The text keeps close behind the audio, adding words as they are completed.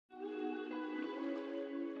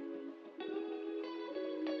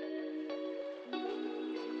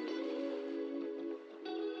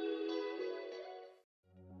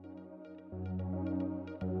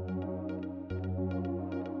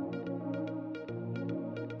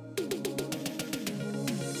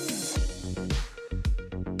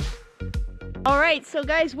All right, so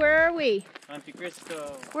guys, where are we? MoNte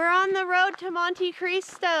Cristo. We're on the road to MoNte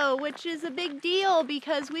Cristo, which is a big deal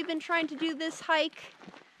because we've been trying to do this hike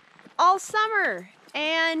all summer,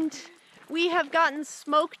 and we have gotten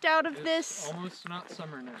smoked out of this. It's almost not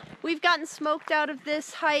summer now. We've gotten smoked out of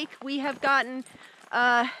this hike. We have gotten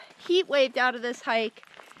heat waved out of this hike,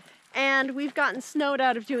 and we've gotten snowed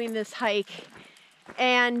out of doing this hike.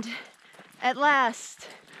 And at last,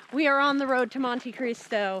 we are on the road to MoNte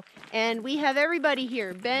Cristo, and we have everybody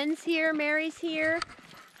here. Ben's here, Mary's here,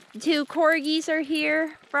 the 2 corgis are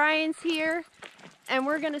here, Brian's here, and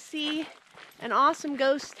we're gonna see an awesome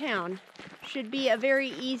ghost town. Should be a very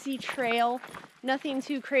easy trail, nothing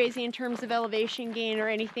too crazy in terms of elevation gain or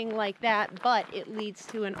anything like that, but it leads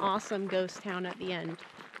to an awesome ghost town at the end,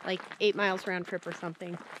 like 8 miles round trip or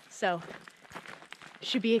something. So,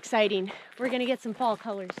 should be exciting. We're gonna get some fall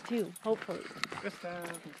colors too, hopefully.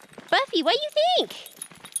 Buffy, what do you think?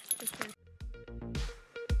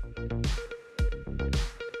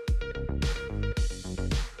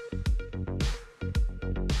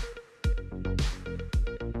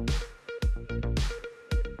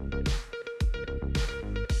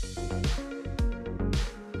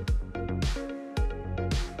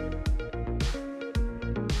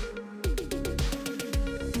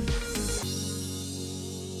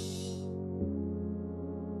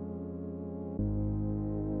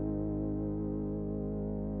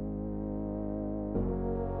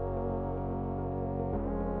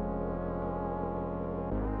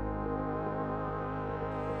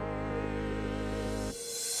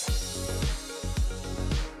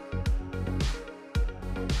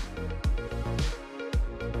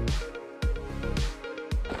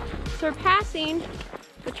 So we're passing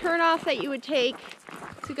the turnoff that you would take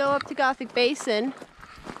to go up to Gothic Basin,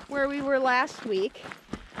 where we were last week.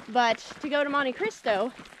 But to go to MoNte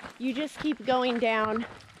Cristo, you just keep going down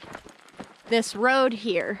this road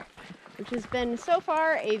here, which has been so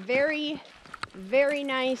far a very, very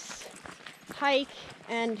nice hike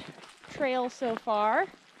and trail so far.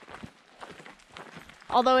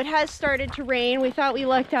 Although it has started to rain, we thought we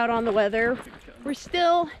lucked out on the weather. It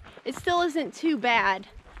still isn't too bad.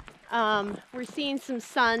 We're seeing some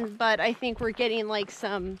sun, but I think we're getting like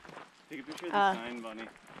some Take a picture of the sign, Bunny.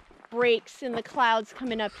 breaks in the clouds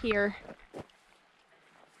coming up here.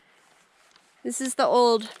 This is the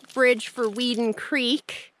old bridge for Weeden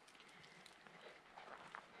Creek.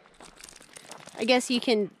 I guess you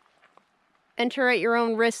can enter at your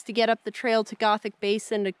own risk to get up the trail to Gothic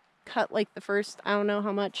Basin to cut like the first, I don't know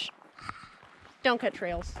how much. Don't cut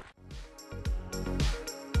trails.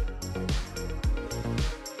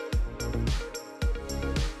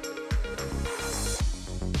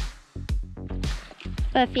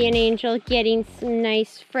 Buffy and Angel getting some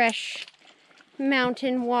nice fresh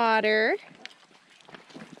mountain water.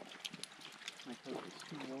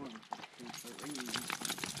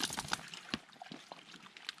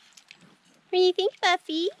 What do you think,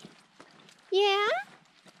 Buffy? Yeah?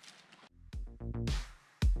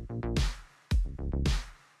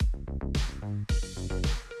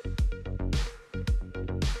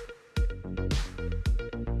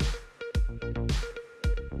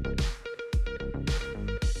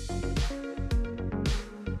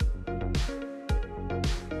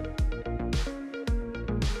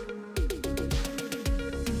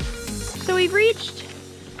 So we've reached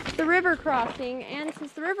the river crossing, and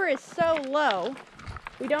since the river is so low,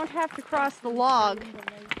 we don't have to cross the log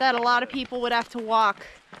that a lot of people would have to walk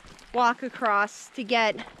across to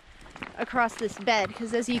get across this bed,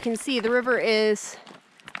 because as you can see, the river is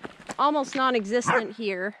almost non-existent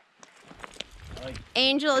here.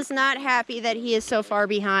 Angel is not happy that he is so far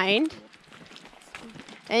behind.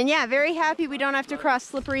 And yeah, very happy we don't have to cross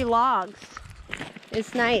slippery logs.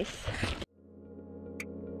 It's nice.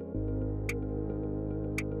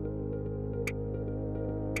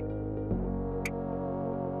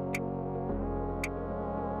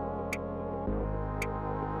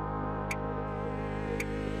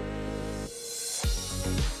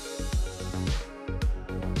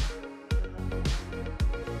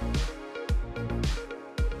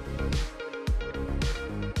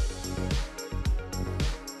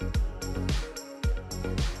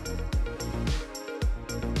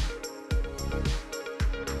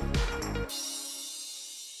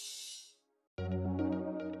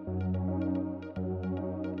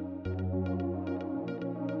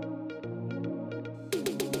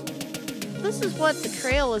 This is what the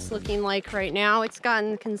trail is looking like right now. It's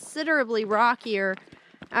gotten considerably rockier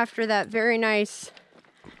after that very nice,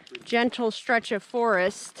 gentle stretch of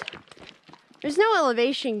forest. There's no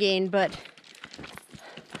elevation gain, but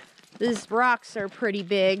these rocks are pretty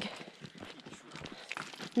big.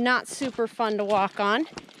 not super fun to walk on.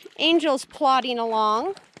 Angel's plodding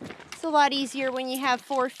along. It's a lot easier when you have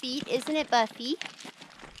 4 feet, isn't it, Buffy?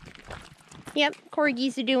 Yep,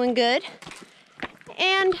 corgis are doing good.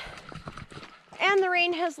 And the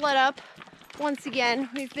rain has let up once again.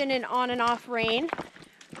 We've been in on and off rain.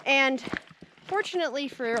 And fortunately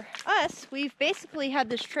for us, we've basically had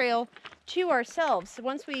this trail to ourselves. So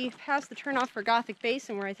once we pass the turnoff for Gothic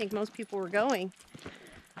Basin, where I think most people were going,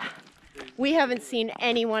 we haven't seen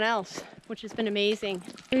anyone else, which has been amazing.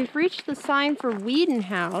 We've reached the sign for Whedon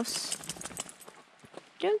House.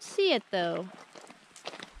 Don't see it though.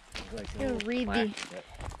 I'm gonna read the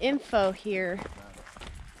info here.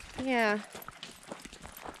 Yeah.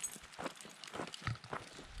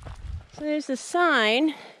 So there's a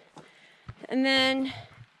sign, and then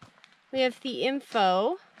we have the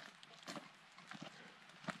info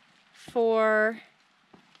for,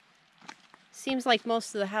 seems like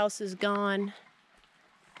most of the house is gone.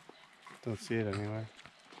 Don't see it anywhere.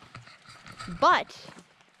 But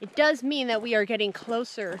it does mean that we are getting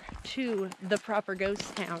closer to the proper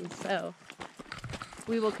ghost town, so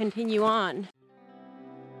we will continue on.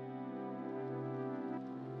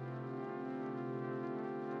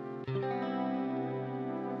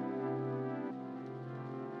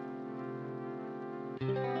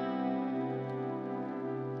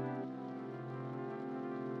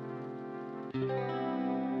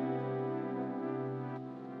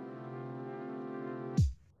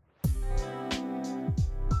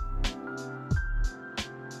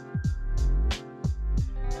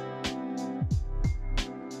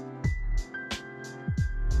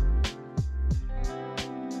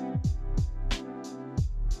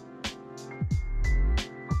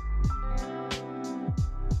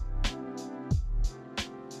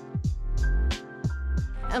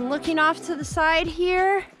 And looking off to the side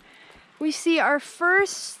here, we see our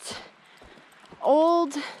first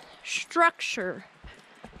old structure.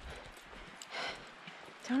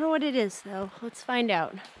 Don't know what it is though. Let's find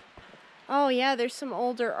out. Oh yeah, there's some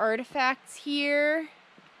older artifacts here.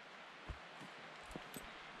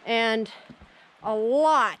 And a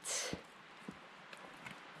lot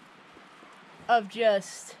of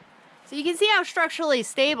just... So you can see how structurally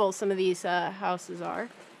stable some of these houses are.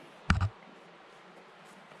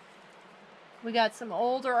 We got some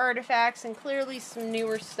older artifacts and clearly some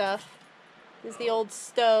newer stuff. This is the old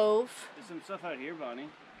stove. There's some stuff out here, Bonnie.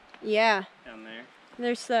 Yeah. Down there.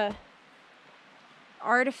 There's the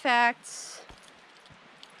artifacts.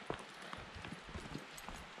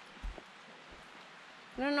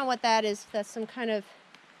 I don't know what that is. That's some kind of,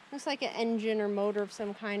 looks like an engine or motor of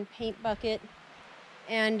some kind. Paint bucket.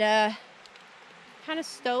 And kind of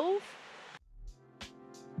stove.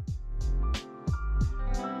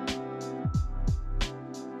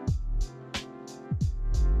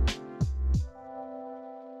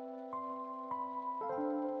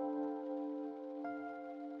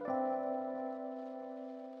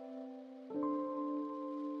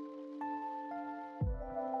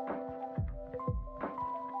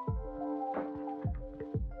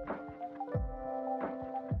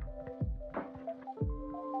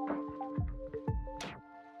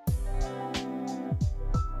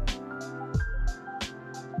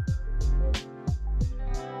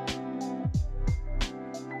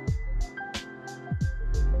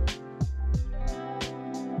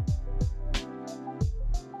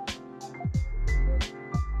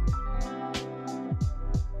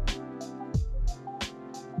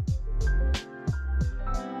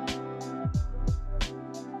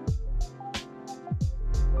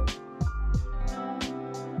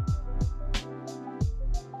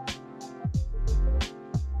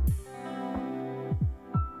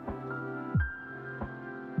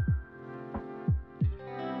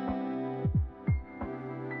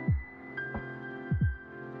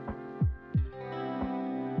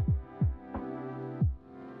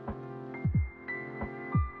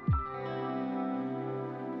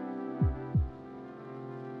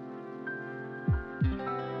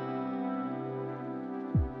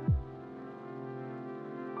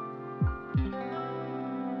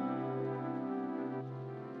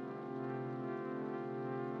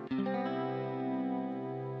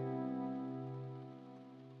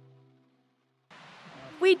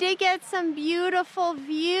 We did get some beautiful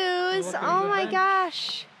views. Oh my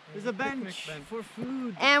gosh. There's a bench for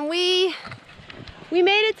food. And we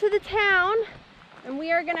made it to the town, and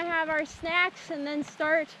we are gonna have our snacks and then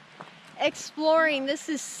start exploring. This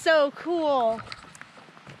is so cool.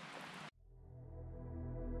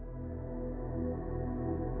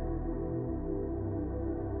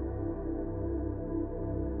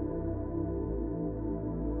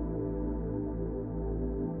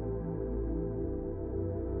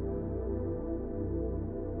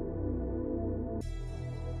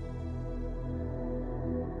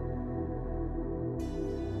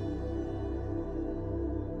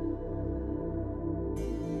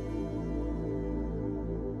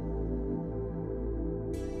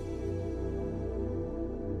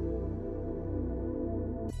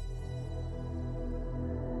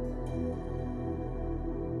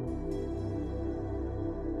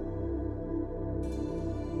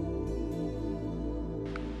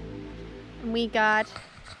 And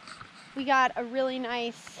we got a really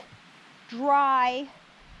nice dry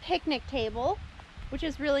picnic table, which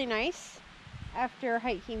is really nice after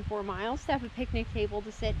hiking 4 miles to have a picnic table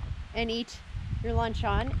to sit and eat your lunch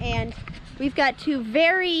on. And we've got 2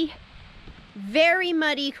 very, very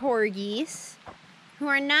muddy corgis who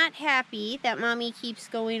are not happy that Mommy keeps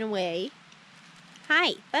going away.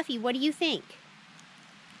 Hi, Buffy, what do you think?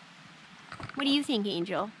 What do you think,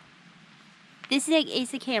 Angel? This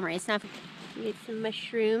is the camera, it's not... We get some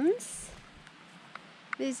mushrooms.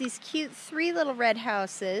 There's these cute 3 little red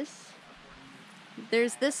houses.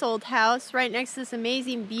 There's this old house right next to this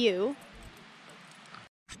amazing view.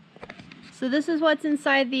 So this is what's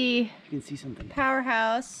inside the You can see something.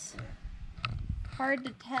 powerhouse. Hard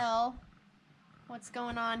to tell what's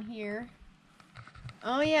going on here.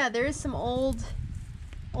 Oh yeah, there is some old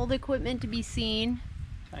equipment to be seen.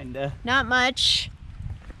 Kinda. Not much.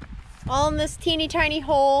 All in this teeny tiny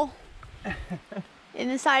hole in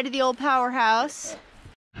the side of the old powerhouse.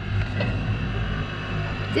 Do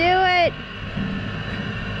it!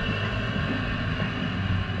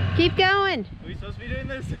 Keep going. Are we supposed to be doing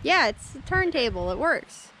this? Yeah, it's a turntable. It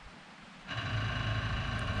works.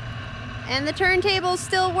 And the turntable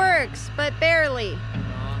still works, but barely.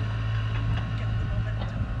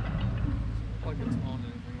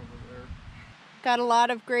 Got a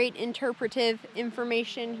lot of great interpretive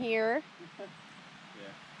information here.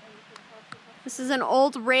 This is an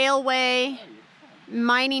old railway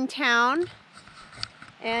mining town,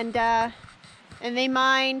 and they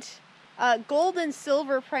mined gold and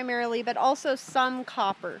silver primarily, but also some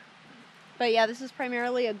copper. But yeah, this is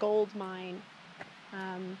primarily a gold mine.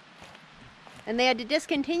 And they had to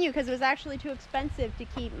discontinue because it was actually too expensive to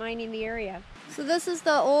keep mining the area. So this is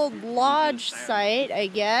the old lodge site, I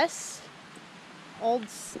guess. Old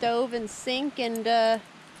stove and sink and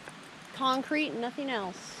concrete and nothing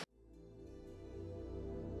else.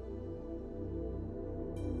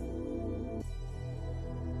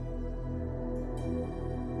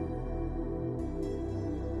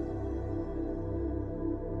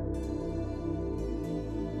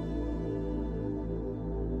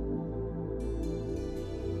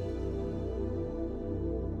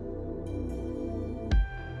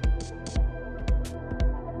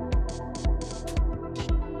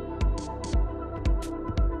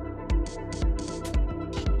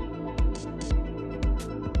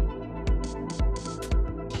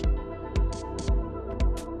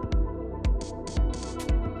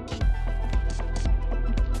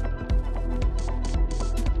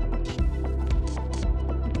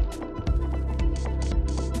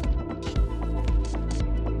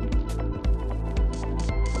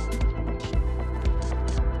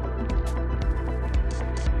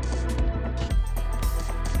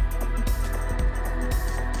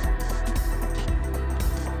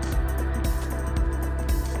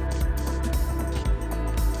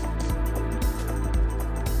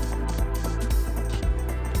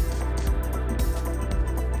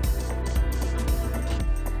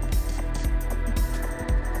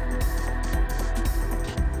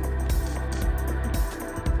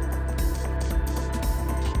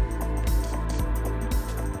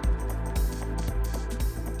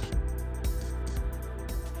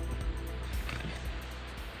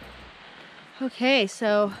 Okay,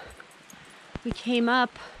 so we came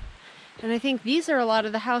up, and I think these are a lot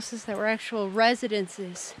of the houses that were actual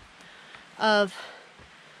residences of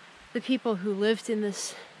the people who lived in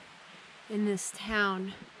this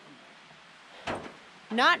town.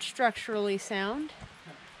 Not structurally sound.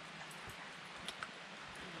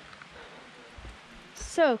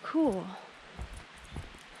 So cool.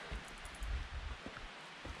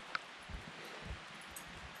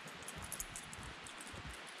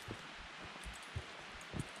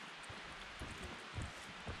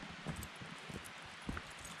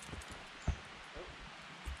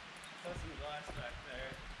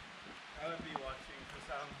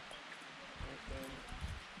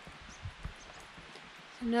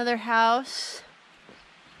 Another house.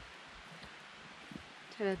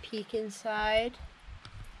 Kind of peek inside.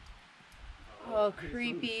 Oh,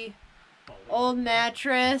 creepy. Old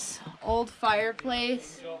mattress, old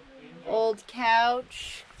fireplace, old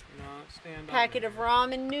couch, packet of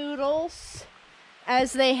ramen noodles,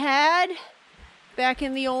 as they had back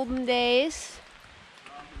in the olden days.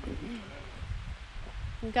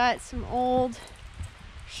 We've got some old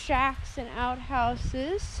shacks and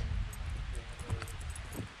outhouses.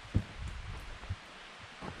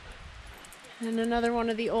 And another one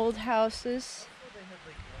of the old houses.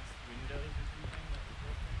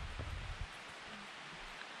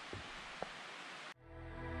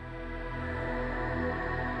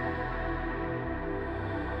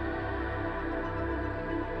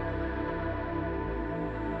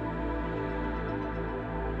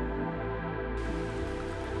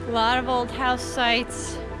 A lot of old house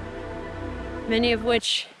sites, many of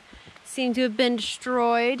which seem to have been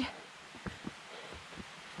destroyed.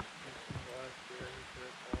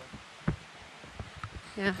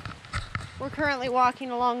 Yeah. We're currently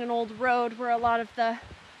walking along an old road where a lot of the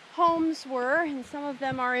homes were, and some of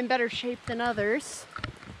them are in better shape than others.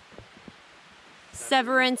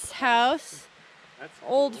 Severance house,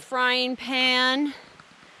 old frying pan.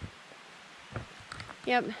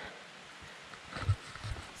 Yep.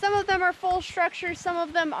 Some of them are full structures, some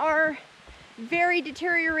of them are very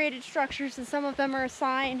deteriorated structures, and some of them are a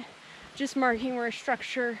sign just marking where a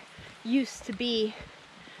structure used to be.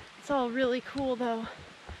 It's all really cool though.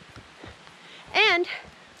 And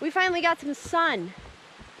we finally got some sun,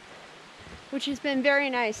 which has been very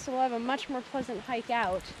nice, so we'll have a much more pleasant hike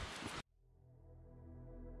out.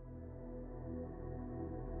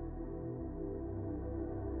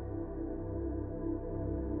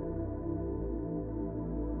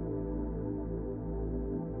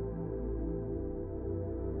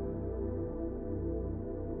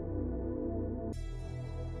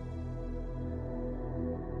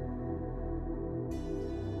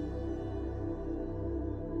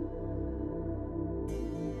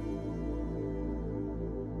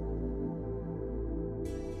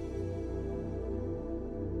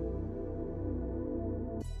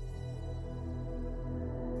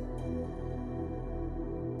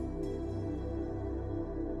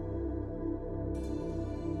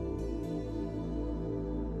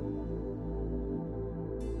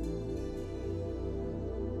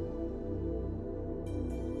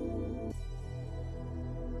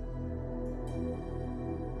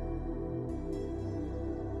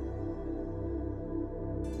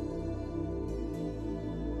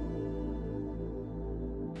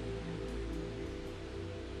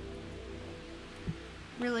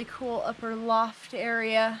 Really cool upper loft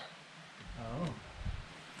area. Oh.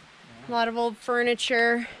 A lot of old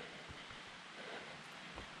furniture.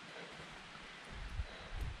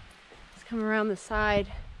 Let's come around the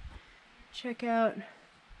side. Check out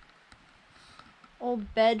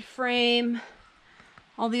old bed frame.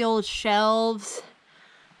 All the old shelves.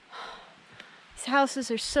 These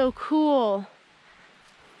houses are so cool.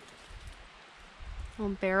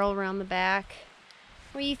 Little barrel around the back.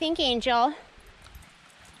 What do you think, Angel?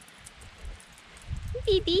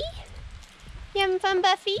 Baby, you having fun,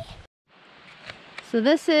 Buffy? So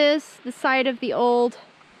this is the site of the old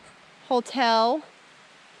hotel.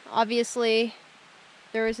 Obviously,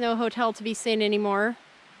 there is no hotel to be seen anymore.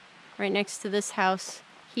 Right next to this house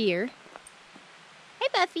here. Hey,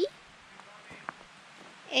 Buffy.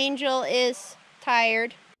 Angel is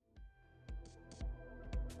tired.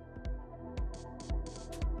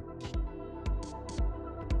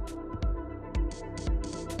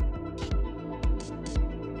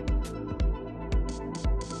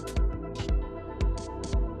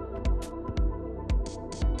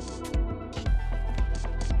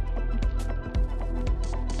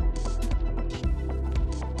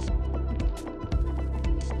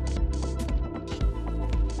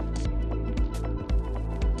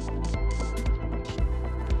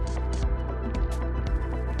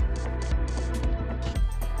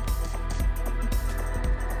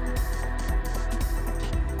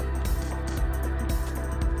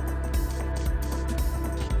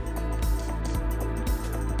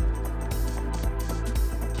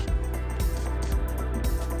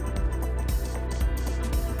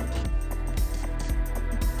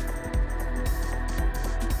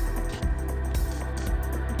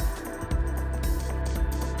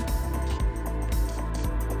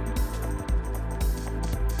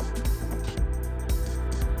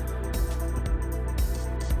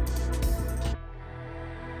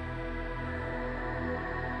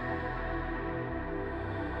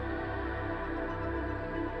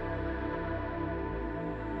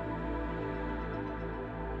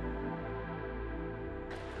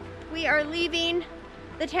 We are leaving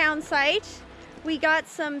the town site. We got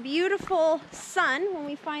some beautiful sun when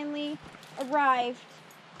we finally arrived,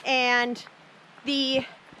 and the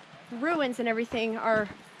ruins and everything are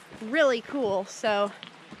really cool. So,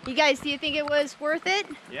 you guys, do you think it was worth it?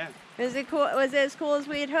 Yeah. Was it cool? Was it as cool as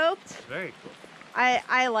we had hoped? It's very cool.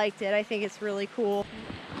 I liked it. I think it's really cool.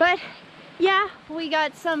 But yeah, we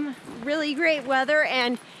got some really great weather,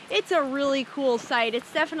 and it's a really cool site.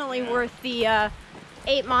 It's definitely worth the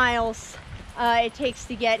 8 miles it takes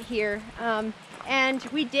to get here. And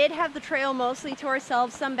we did have the trail mostly to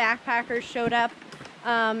ourselves. Some backpackers showed up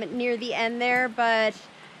near the end there, but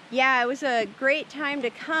yeah, it was a great time to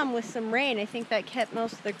come with some rain. I think that kept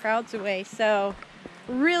most of the crowds away. So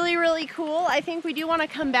really, really cool. I think we do want to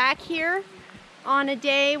come back here on a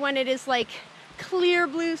day when it is like clear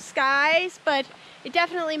blue skies, but it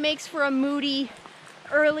definitely makes for a moody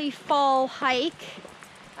early fall hike.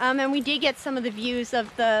 And we did get some of the views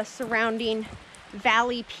of the surrounding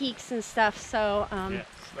valley peaks and stuff. So Yes,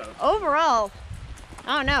 overall,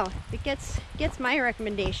 I don't know, it gets my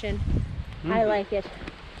recommendation. I like it.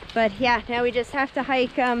 But yeah, now we just have to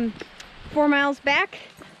hike 4 miles back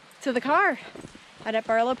to the car at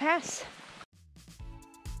Barlow Pass.